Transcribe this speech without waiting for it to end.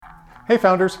Hey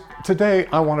founders, today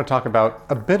I want to talk about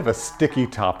a bit of a sticky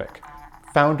topic,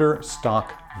 founder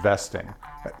stock vesting.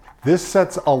 This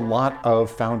sets a lot of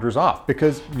founders off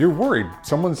because you're worried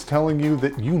someone's telling you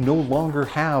that you no longer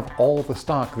have all the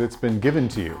stock that's been given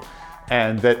to you,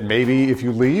 and that maybe if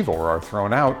you leave or are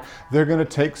thrown out, they're going to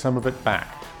take some of it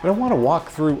back. But I want to walk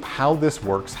through how this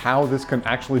works, how this can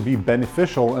actually be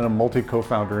beneficial in a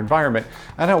multi-co-founder environment,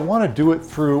 and I want to do it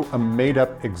through a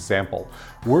made-up example.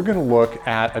 We're going to look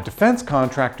at a defense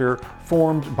contractor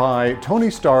formed by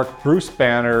Tony Stark, Bruce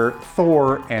Banner,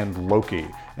 Thor, and Loki,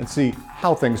 and see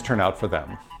how things turn out for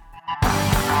them.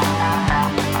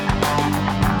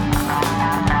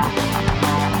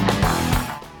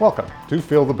 Welcome to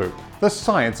Feel the Boot, the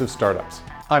science of startups.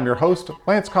 I'm your host,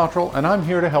 Lance Cottrell, and I'm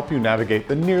here to help you navigate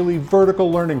the nearly vertical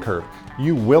learning curve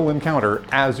you will encounter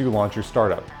as you launch your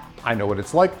startup. I know what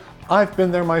it's like, I've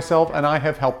been there myself, and I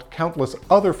have helped countless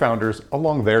other founders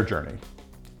along their journey.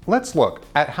 Let's look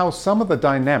at how some of the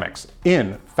dynamics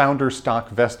in founder stock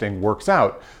vesting works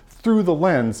out through the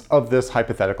lens of this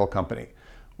hypothetical company.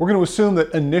 We're going to assume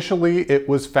that initially it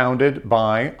was founded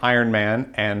by Iron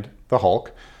Man and the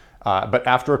Hulk. But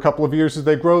after a couple of years as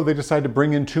they grow, they decide to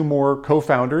bring in two more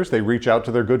co-founders. They reach out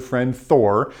to their good friend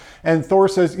Thor, and Thor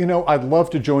says, I'd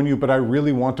love to join you, but I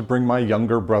really want to bring my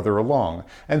younger brother along.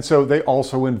 And so they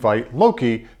also invite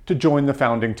Loki to join the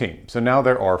founding team. So now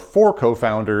there are four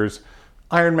co-founders,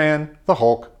 Iron Man, the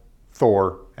Hulk,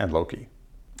 Thor, and Loki.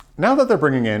 Now that they're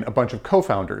bringing in a bunch of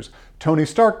co-founders, Tony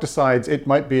Stark decides it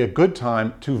might be a good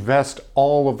time to vest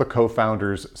all of the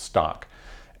co-founders' stock.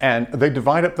 And they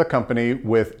divide up the company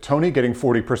with Tony getting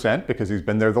 40% because he's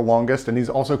been there the longest and he's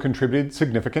also contributed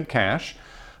significant cash.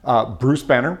 Bruce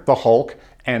Banner, the Hulk,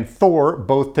 and Thor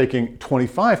both taking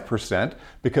 25%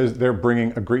 because they're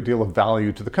bringing a great deal of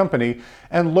value to the company.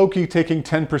 And Loki taking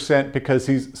 10% because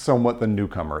he's somewhat the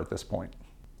newcomer at this point.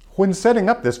 When setting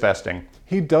up this vesting,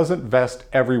 he doesn't vest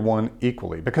everyone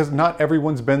equally because not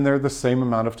everyone's been there the same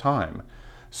amount of time.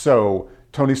 So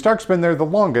Tony Stark's been there the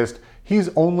longest. He's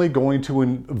only going to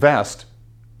invest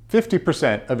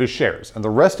 50% of his shares, and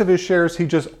the rest of his shares he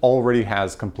just already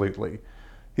has completely.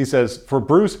 He says, for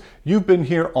Bruce, you've been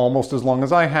here almost as long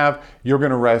as I have, you're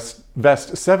going to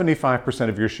vest 75%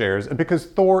 of your shares, and because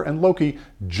Thor and Loki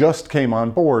just came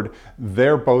on board,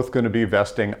 they're both going to be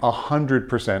vesting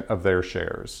 100% of their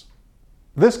shares.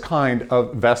 This kind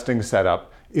of vesting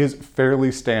setup is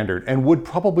fairly standard and would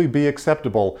probably be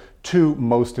acceptable to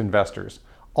most investors,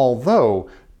 although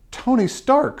Tony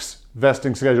Stark's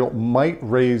vesting schedule might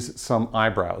raise some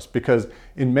eyebrows because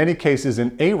in many cases,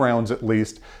 in A rounds at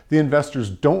least, the investors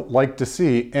don't like to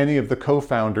see any of the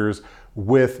co-founders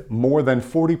with more than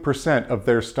 40% of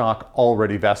their stock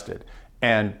already vested.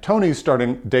 And Tony's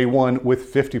starting day one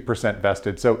with 50%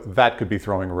 vested, so that could be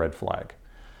throwing a red flag.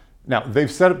 Now, they've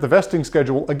set up the vesting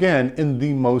schedule again in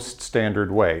the most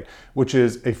standard way, which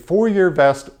is a 4-year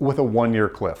vest with a 1-year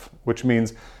cliff, which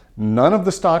means none of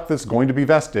the stock that's going to be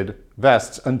vested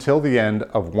vests until the end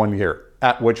of 1 year,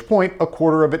 at which point a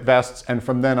quarter of it vests, and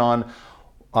from then on,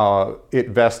 it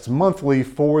vests monthly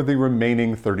for the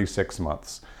remaining 36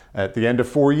 months. At the end of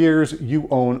 4 years, you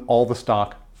own all the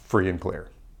stock free and clear.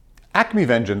 Acme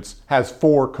Vengeance has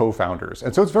 4 co-founders,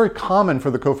 and so it's very common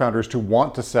for the co-founders to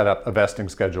want to set up a vesting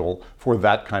schedule for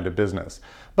that kind of business.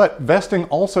 But vesting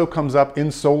also comes up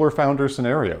in solar founder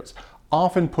scenarios,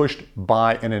 often pushed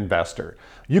by an investor.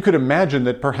 You could imagine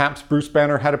that perhaps Bruce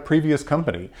Banner had a previous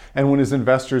company, and when his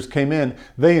investors came in,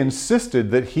 they insisted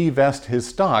that he vest his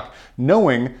stock,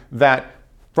 knowing that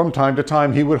from time to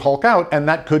time he would Hulk out, and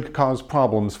that could cause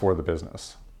problems for the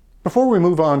business. Before we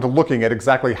move on to looking at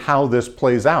exactly how this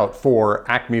plays out for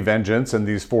Acme Vengeance and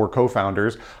these 4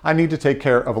 co-founders, I need to take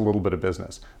care of a little bit of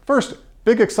business. First,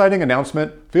 big exciting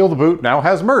announcement, Feel the Boot now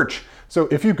has merch. So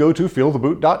if you go to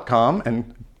feeltheboot.com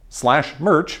and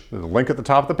 /merch, there's a link at the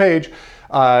top of the page,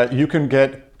 you can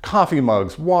get coffee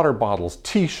mugs, water bottles,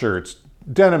 t-shirts,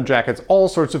 denim jackets, all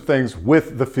sorts of things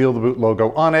with the Feel the Boot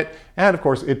logo on it. And of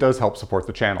course, it does help support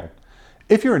the channel.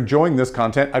 If you're enjoying this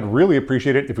content, I'd really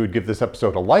appreciate it if you would give this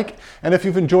episode a like. And if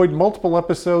you've enjoyed multiple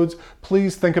episodes,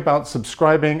 please think about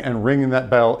subscribing and ringing that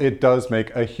bell. It does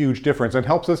make a huge difference and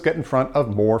helps us get in front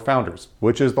of more founders,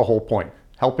 which is the whole point,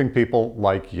 helping people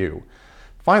like you.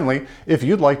 Finally, if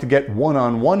you'd like to get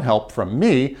one-on-one help from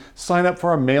me, sign up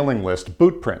for our mailing list,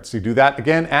 Bootprints. You do that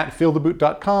again at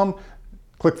feeltheboot.com.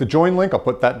 Click the join link, I'll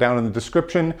put that down in the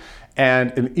description.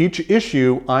 And in each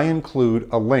issue, I include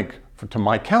a link to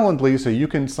my Calendly so you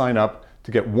can sign up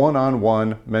to get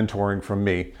one-on-one mentoring from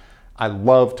me. I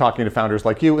love talking to founders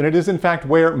like you, and it is in fact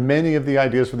where many of the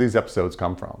ideas for these episodes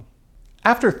come from.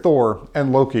 After Thor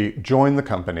and Loki join the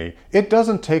company, it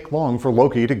doesn't take long for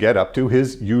Loki to get up to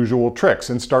his usual tricks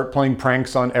and start playing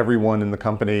pranks on everyone in the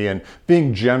company and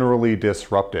being generally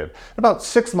disruptive. About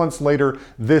 6 months later,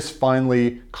 this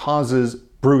finally causes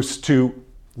Bruce to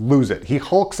lose it. He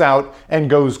hulks out and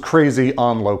goes crazy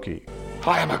on Loki.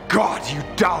 I am a god, you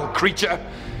dull creature,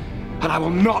 and I will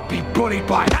not be bullied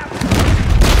by that.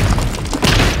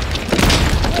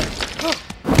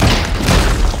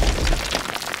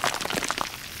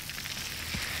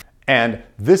 And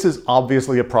this is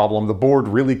obviously a problem. The board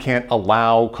really can't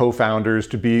allow co-founders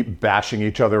to be bashing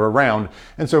each other around,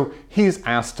 and so he's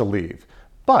asked to leave.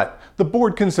 But the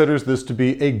board considers this to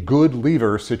be a good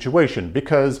leaver situation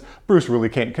because Bruce really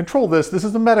can't control this. This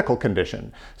is a medical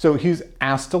condition. So he's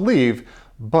asked to leave,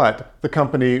 but the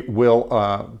company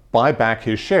will buy back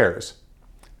his shares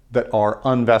that are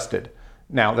unvested.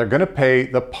 Now, they're going to pay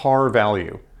the par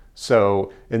value.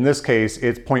 So in this case,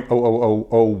 it's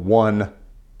 0.00001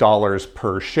 dollars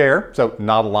per share, so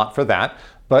not a lot for that,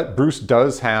 but Bruce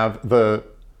does have the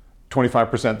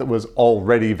 25% that was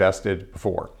already vested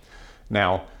before.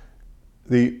 Now,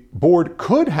 the board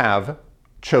could have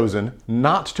chosen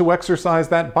not to exercise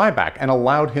that buyback and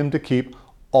allowed him to keep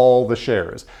all the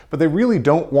shares, but they really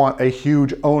don't want a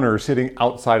huge owner sitting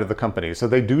outside of the company, so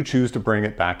they do choose to bring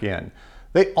it back in.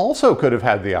 They also could have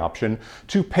had the option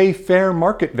to pay fair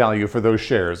market value for those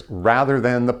shares rather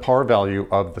than the par value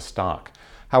of the stock.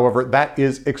 However, that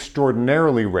is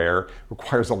extraordinarily rare,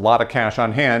 requires a lot of cash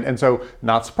on hand, and so,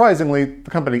 not surprisingly, the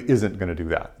company isn't going to do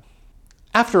that.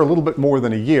 After a little bit more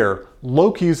than a year,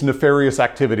 Loki's nefarious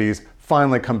activities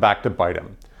finally come back to bite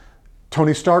him.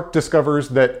 Tony Stark discovers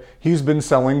that he's been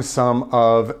selling some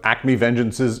of Acme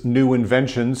Vengeance's new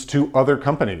inventions to other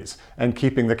companies and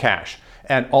keeping the cash,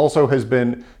 and also has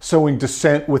been sowing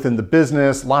dissent within the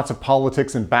business, lots of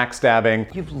politics and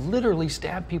backstabbing. You've literally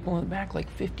stabbed people in the back like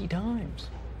 50 times.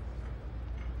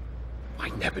 I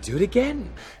never do it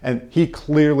again. And he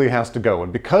clearly has to go.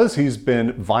 And because he's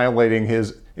been violating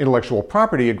his intellectual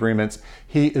property agreements,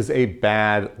 he is a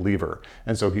bad leaver.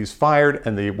 And so he's fired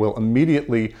and they will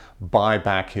immediately buy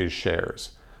back his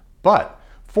shares. But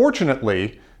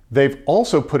fortunately, they've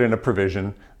also put in a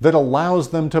provision that allows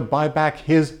them to buy back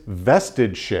his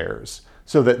vested shares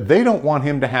so that they don't want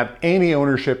him to have any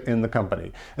ownership in the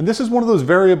company. And this is one of those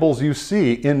variables you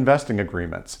see in vesting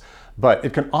agreements. But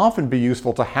it can often be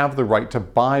useful to have the right to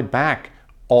buy back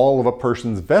all of a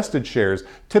person's vested shares,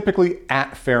 typically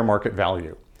at fair market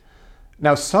value.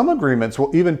 Now, some agreements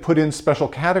will even put in special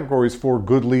categories for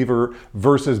good leaver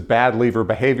versus bad leaver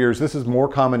behaviors. This is more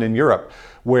common in Europe,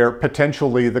 where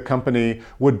potentially the company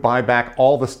would buy back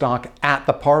all the stock at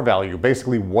the par value,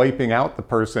 basically wiping out the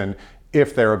person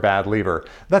if they're a bad leaver.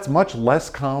 That's much less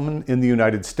common in the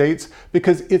United States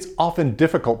because it's often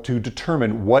difficult to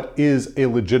determine what is a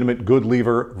legitimate good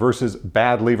leaver versus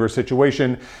bad leaver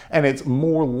situation, and it's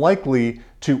more likely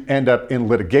to end up in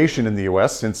litigation in the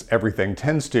US, since everything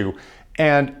tends to,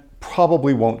 and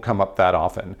probably won't come up that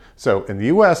often. So in the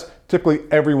US, typically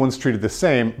everyone's treated the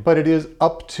same, but it is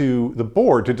up to the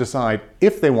board to decide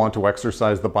if they want to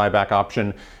exercise the buyback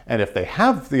option, and if they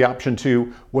have the option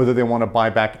to, whether they want to buy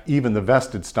back even the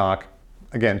vested stock,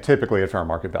 again, typically at fair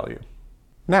market value.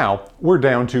 Now, we're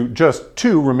down to just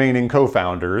 2 remaining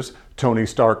co-founders, Tony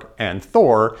Stark and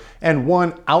Thor, and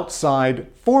one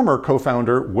outside former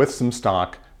co-founder with some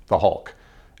stock, the Hulk.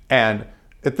 And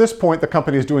at this point, the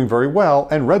company is doing very well,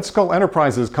 and Red Skull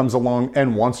Enterprises comes along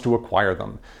and wants to acquire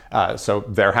them. So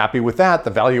they're happy with that, the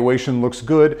valuation looks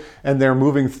good, and they're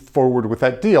moving forward with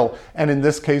that deal. And in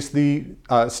this case, the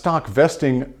stock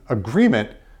vesting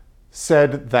agreement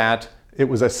said that it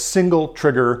was a single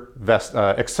trigger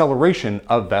acceleration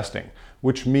of vesting,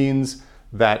 which means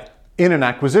that in an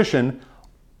acquisition,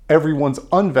 everyone's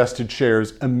unvested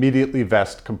shares immediately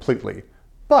vest completely.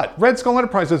 But Red Skull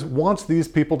Enterprises wants these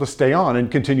people to stay on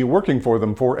and continue working for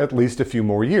them for at least a few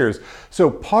more years. So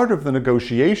part of the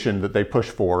negotiation that they push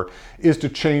for is to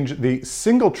change the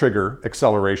single trigger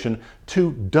acceleration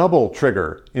to double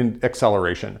trigger in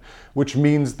acceleration, which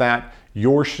means that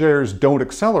your shares don't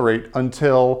accelerate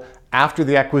until after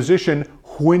the acquisition,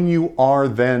 when you are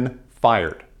then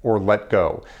fired or let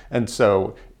go. And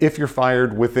so if you're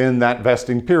fired within that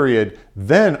vesting period,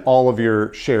 then all of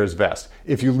your shares vest.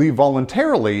 If you leave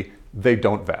voluntarily, they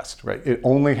don't vest, right? It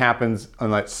only happens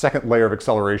on that second layer of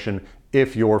acceleration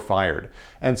if you're fired.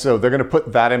 And so they're going to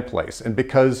put that in place. And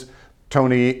because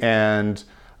Tony and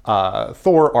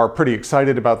Thor are pretty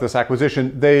excited about this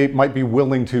acquisition, they might be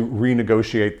willing to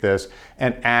renegotiate this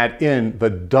and add in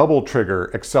the double trigger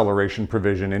acceleration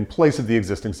provision in place of the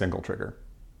existing single trigger.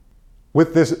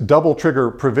 With this double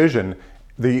trigger provision,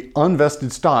 the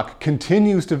unvested stock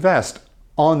continues to vest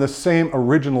on the same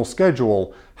original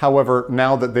schedule. However,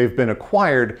 now that they've been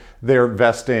acquired, they're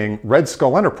vesting Red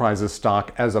Skull Enterprises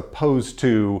stock as opposed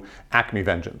to Acme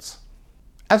Vengeance.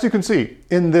 As you can see,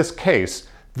 in this case,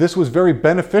 this was very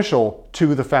beneficial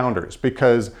to the founders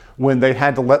because when they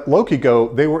had to let Loki go,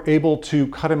 they were able to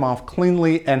cut him off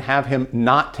cleanly and have him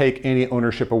not take any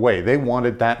ownership away. They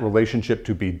wanted that relationship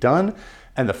to be done,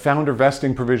 and the founder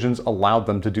vesting provisions allowed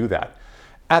them to do that.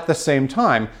 At the same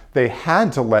time, they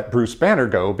had to let Bruce Banner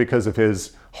go because of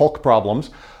his Hulk problems,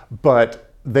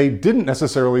 but they didn't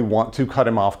necessarily want to cut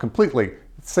him off completely.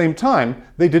 At the same time,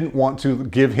 they didn't want to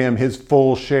give him his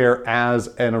full share as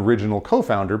an original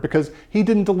co-founder because he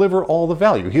didn't deliver all the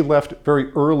value. He left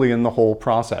very early in the whole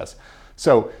process.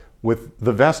 So with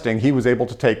the vesting, he was able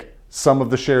to take some of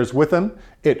the shares with him.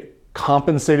 It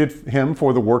compensated him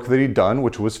for the work that he'd done,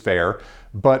 which was fair,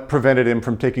 but prevented him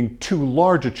from taking too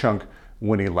large a chunk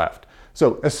when he left.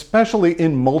 So especially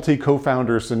in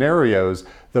multi-co-founder scenarios,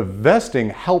 the vesting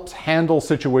helps handle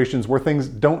situations where things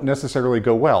don't necessarily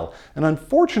go well. And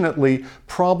unfortunately,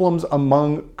 problems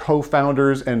among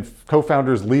co-founders and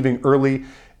co-founders leaving early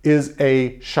is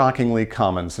a shockingly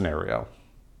common scenario.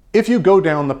 If you go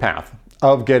down the path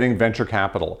of getting venture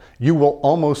capital, you will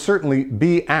almost certainly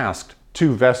be asked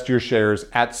to vest your shares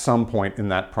at some point in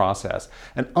that process.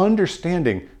 And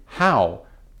understanding how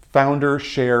founder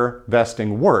share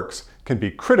vesting works can be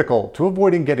critical to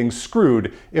avoiding getting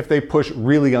screwed if they push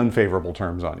really unfavorable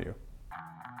terms on you.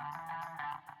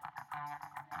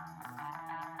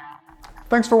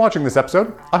 Thanks for watching this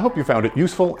episode. I hope you found it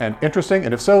useful and interesting,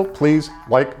 and if so, please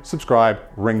like, subscribe,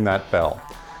 ring that bell.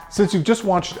 Since you've just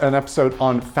watched an episode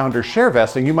on founder share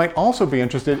vesting, you might also be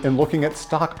interested in looking at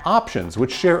stock options,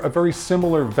 which share a very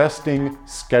similar vesting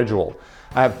schedule.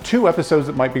 I have 2 episodes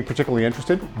that might be particularly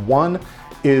interested. One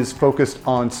is focused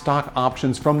on stock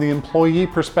options from the employee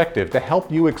perspective to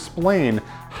help you explain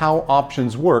how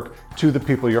options work to the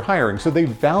people you're hiring so they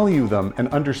value them and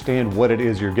understand what it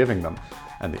is you're giving them.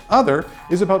 And the other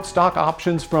is about stock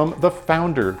options from the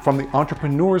founder, from the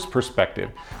entrepreneur's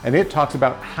perspective. And it talks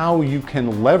about how you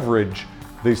can leverage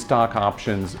the stock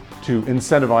options to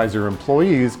incentivize your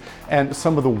employees and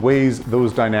some of the ways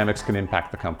those dynamics can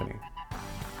impact the company.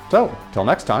 So, till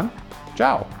next time,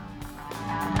 ciao.